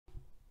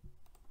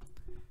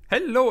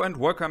Hello and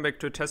welcome back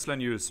to Tesla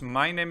News.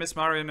 My name is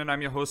Marian and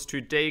I'm your host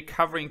today,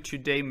 covering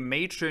today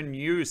major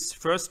news.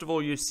 First of all,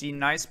 you see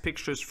nice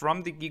pictures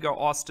from the Giga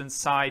Austin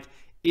site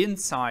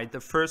inside. The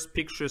first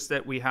pictures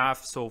that we have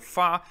so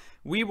far.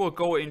 We will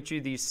go into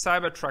the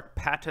Cybertruck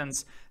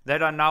patents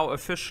that are now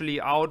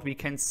officially out. We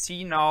can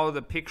see now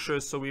the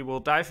pictures, so we will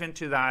dive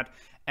into that.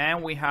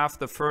 And we have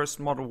the first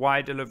Model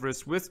Y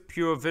deliveries with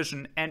pure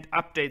vision and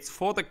updates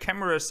for the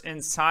cameras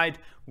inside,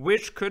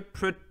 which could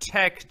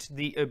protect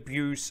the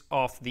abuse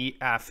of the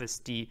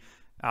FSD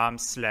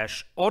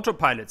slash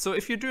autopilot. So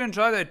if you do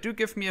enjoy that, do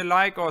give me a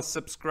like or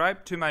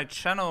subscribe to my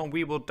channel and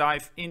we will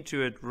dive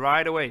into it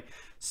right away.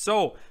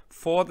 So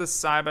for the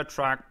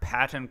Cybertruck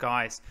patent,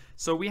 guys,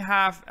 so we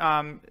have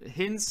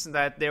hints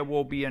that there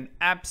will be an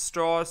app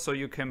store, so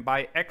you can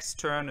buy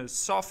external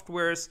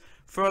softwares.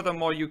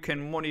 Furthermore, you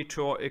can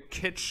monitor a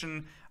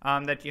kitchen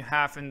that you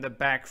have in the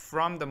back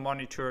from the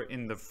monitor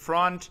in the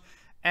front.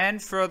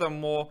 And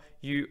furthermore,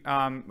 you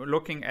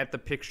looking at the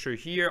picture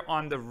here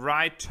on the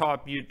right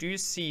top, you do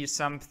see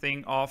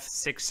something of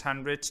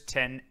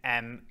 610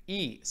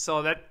 ME.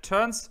 So that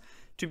turns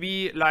to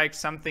be like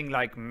something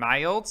like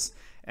miles.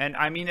 And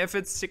I mean, if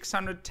it's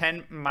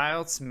 610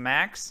 miles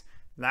max,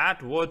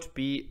 that would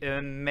be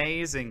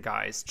amazing,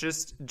 guys.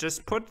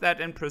 Just put that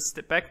in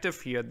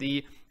perspective here.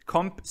 The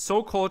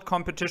so-called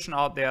competition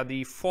out there,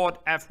 the Ford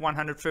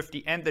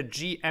F-150 and the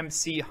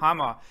GMC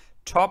Hummer,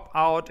 top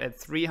out at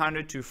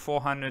 300 to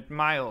 400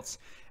 miles.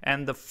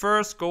 And the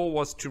first goal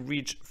was to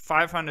reach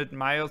 500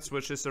 miles,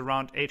 which is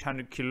around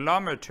 800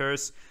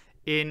 kilometers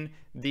in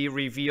the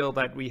reveal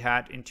that we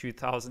had in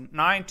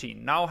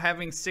 2019. Now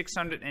having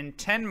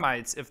 610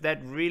 miles, if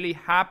that really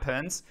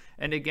happens,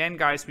 and again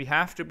guys, we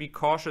have to be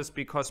cautious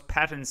because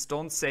patents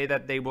don't say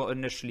that they will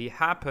initially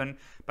happen,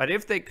 but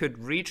if they could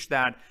reach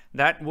that,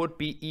 that would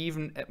be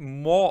even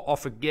more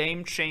of a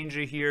game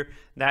changer here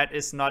that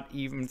is not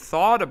even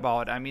thought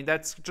about. I mean,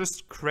 that's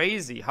just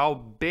crazy how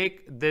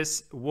big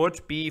this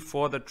would be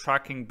for the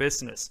trucking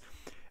business.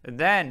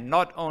 Then,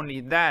 not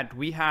only that,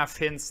 we have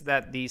hints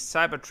that the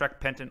Cybertruck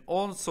patent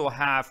also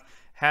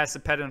has a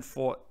patent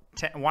for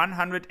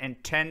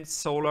 110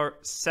 solar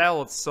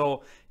cells.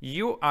 So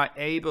you are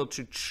able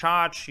to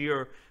charge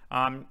your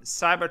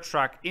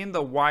Cybertruck in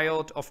the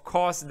wild. Of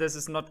course, this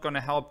is not going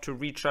to help to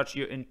recharge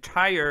your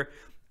entire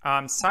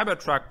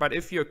Cybertruck, but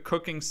if you're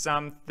cooking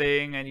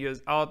something and you're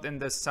out in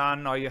the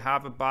sun, or you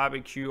have a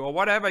barbecue, or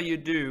whatever you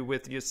do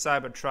with your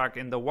Cybertruck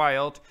in the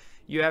wild,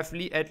 you have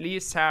at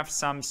least have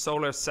some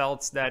solar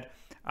cells that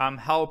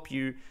help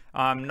you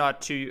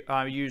not to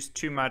use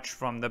too much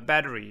from the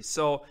battery.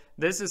 So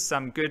this is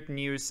some good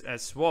news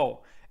as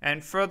well.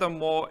 And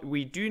furthermore,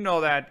 we do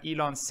know that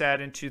Elon said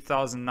in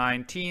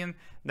 2019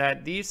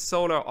 that these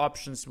solar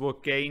options will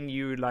gain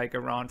you like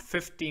around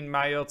 15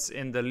 miles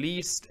in the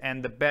least,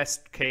 and the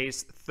best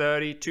case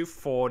 30 to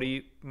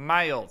 40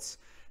 miles.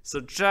 So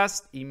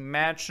just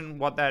imagine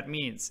what that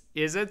means.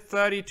 Is it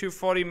 30 to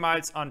 40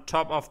 miles on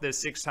top of the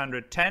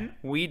 610?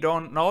 We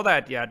don't know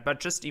that yet, but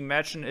just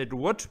imagine it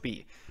would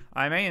be.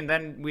 I mean,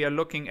 then we are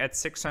looking at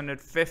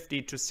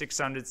 650 to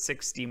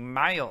 660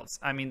 miles.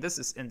 I mean, this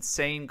is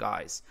insane,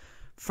 guys.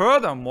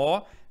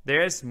 Furthermore,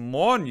 there's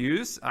more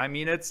news. I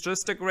mean, it's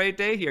just a great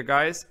day here,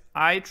 guys.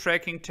 Eye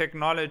tracking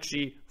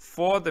technology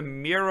for the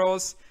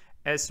mirrors,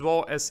 as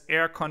well as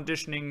air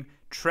conditioning,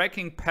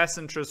 tracking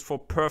passengers for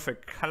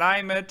perfect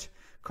climate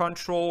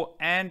control,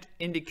 and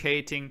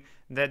indicating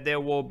that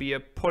there will be a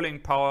pulling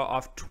power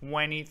of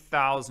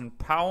 20,000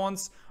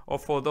 pounds, or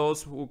for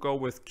those who go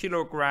with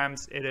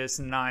kilograms, it is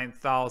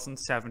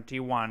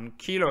 9,071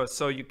 kilos.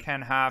 So you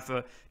can have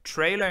a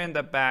trailer in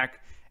the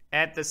back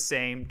at the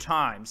same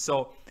time.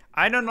 So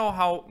I don't know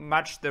how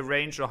much the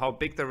range or how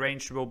big the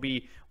range will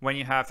be when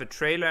you have a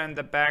trailer in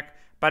the back.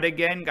 But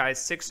again,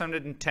 guys,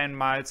 610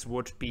 miles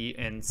would be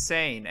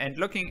insane. And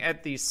looking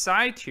at the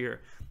site here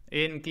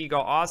in Giga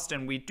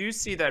Austin, we do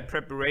see that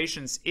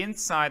preparations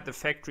inside the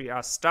factory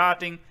are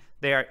starting.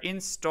 They are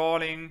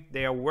installing,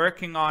 they are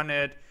working on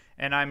it.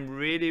 And I'm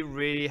really,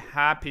 really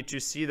happy to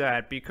see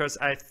that, because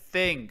I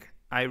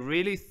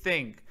really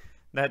think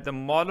that the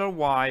Model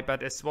Y,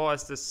 but as well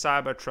as the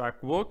Cybertruck,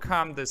 will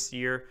come this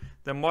year.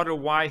 The Model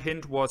Y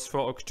hint was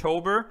for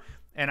October,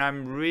 and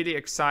I'm really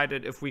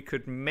excited if we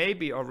could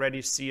maybe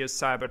already see a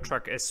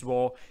Cybertruck as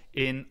well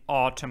in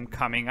autumn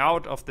coming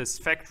out of this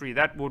factory.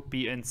 That would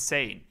be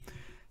insane.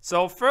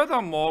 So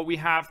furthermore, we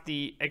have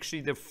the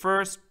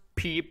first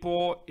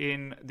people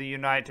in the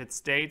United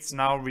States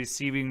now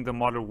receiving the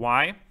Model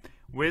Y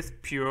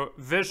with pure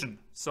vision.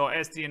 So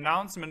as the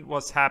announcement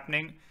was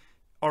happening,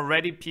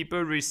 already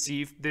people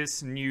received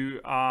this new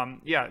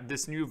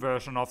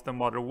version of the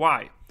Model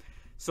Y.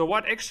 So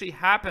what actually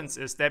happens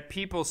is that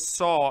people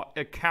saw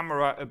a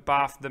camera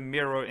above the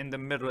mirror in the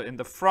middle in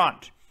the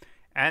front.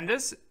 And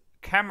this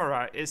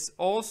camera is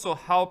also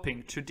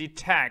helping to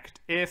detect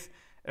if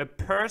a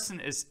person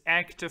is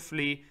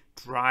actively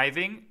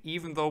driving,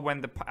 even though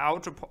when the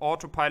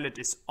autopilot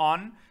is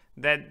on,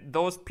 that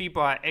those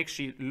people are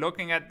actually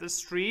looking at the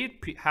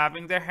street,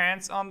 having their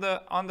hands on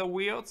the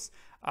wheels,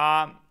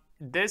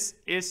 this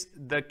is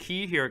the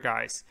key here,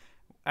 guys.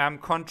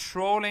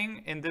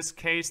 Controlling, in this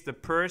case, the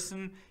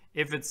person,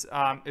 if it's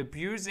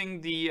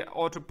abusing the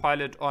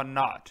autopilot or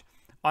not.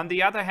 On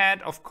the other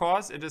hand, of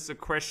course, it is a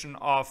question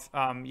of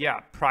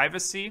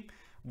privacy.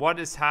 What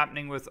is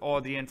happening with all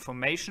the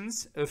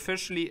informations?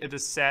 Officially, it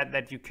is said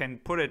that you can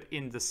put it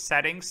in the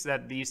settings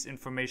that these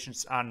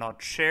informations are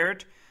not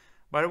shared.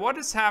 But what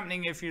is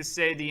happening if you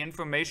say the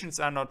informations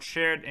are not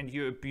shared and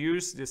you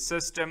abuse the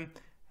system?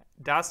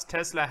 Does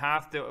Tesla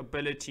have the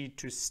ability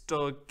to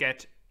still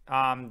get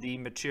the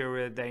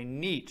material they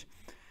need?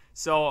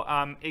 So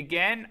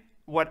again,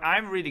 what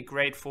I'm really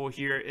grateful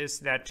here is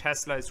that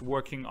Tesla is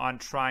working on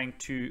trying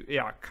to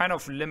kind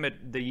of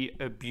limit the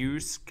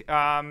abuse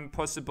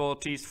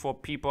possibilities for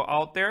people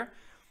out there.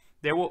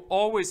 There will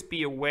always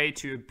be a way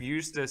to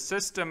abuse the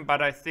system,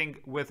 but I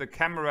think with a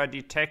camera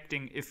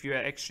detecting if you're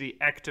actually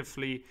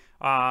actively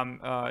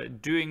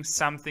doing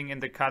something in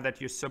the car that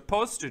you're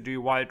supposed to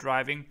do while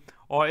driving,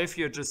 or if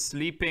you're just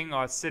sleeping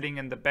or sitting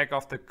in the back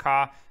of the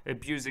car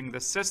abusing the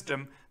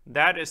system,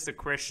 that is the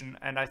question.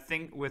 And I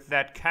think with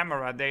that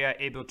camera, they are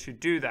able to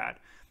do that.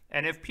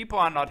 And if people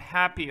are not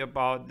happy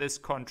about this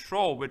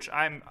control, which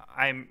I'm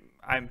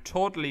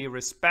totally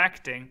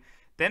respecting,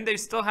 then they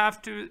still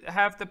have to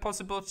have the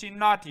possibility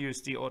not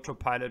use the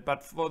autopilot.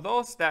 But for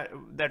those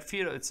that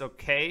feel it's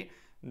okay,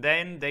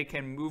 then they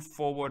can move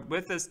forward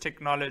with this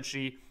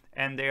technology,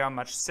 and they are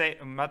much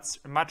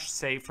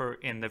safer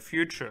in the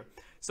future.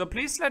 So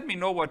please let me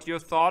know what your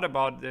thought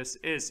about this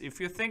is. If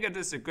you think it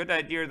is a good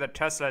idea that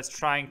Tesla is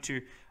trying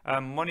to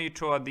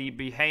monitor the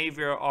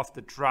behavior of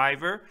the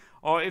driver,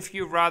 or if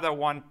you rather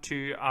want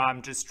to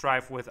just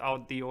drive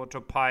without the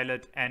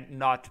autopilot and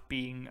not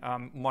being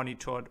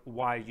monitored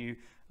while you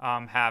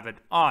have it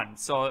on.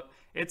 So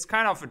it's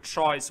kind of a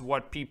choice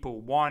what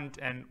people want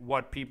and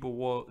what people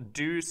will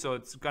do. So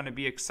it's going to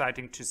be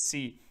exciting to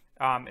see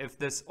if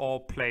this all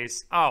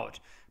plays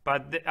out.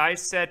 But I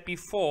said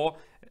before,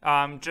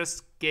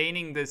 just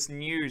gaining this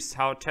news,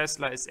 how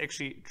Tesla is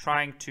actually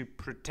trying to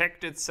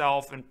protect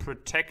itself and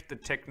protect the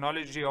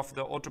technology of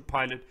the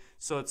autopilot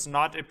so it's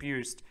not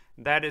abused.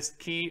 That is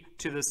key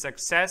to the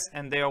success,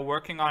 and they are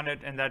working on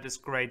it, and that is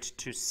great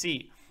to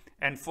see.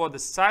 And for the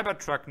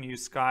Cybertruck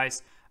news,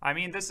 guys, I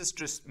mean, this is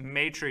just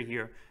major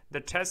here.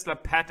 The Tesla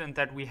patent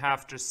that we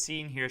have just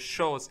seen here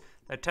shows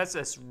that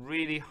Tesla is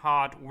really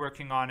hard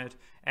working on it.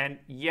 And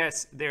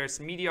yes, there's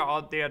media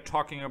out there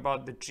talking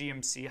about the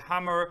GMC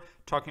Hummer,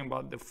 talking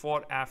about the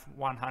Ford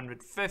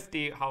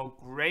F-150, how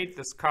great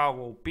this car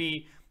will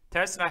be.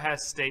 Tesla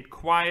has stayed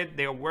quiet.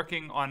 They are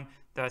working on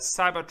the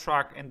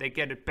Cybertruck, and they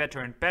get it better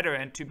and better.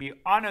 And to be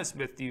honest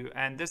with you,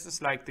 and this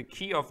is like the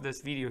key of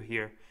this video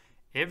here,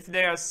 if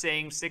they are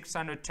saying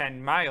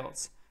 610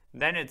 miles,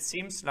 then it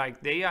seems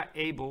like they are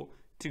able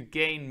to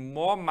gain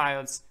more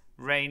miles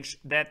range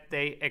that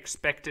they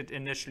expected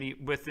initially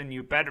with the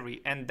new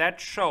battery. And that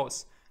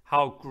shows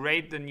how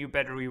great the new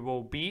battery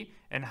will be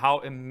and how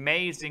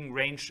amazing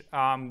range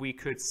we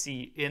could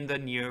see in the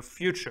near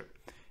future.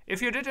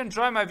 If you did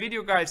enjoy my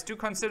video, guys, do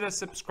consider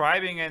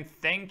subscribing, and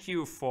thank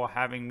you for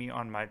having me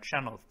on my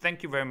channel.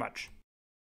 Thank you very much.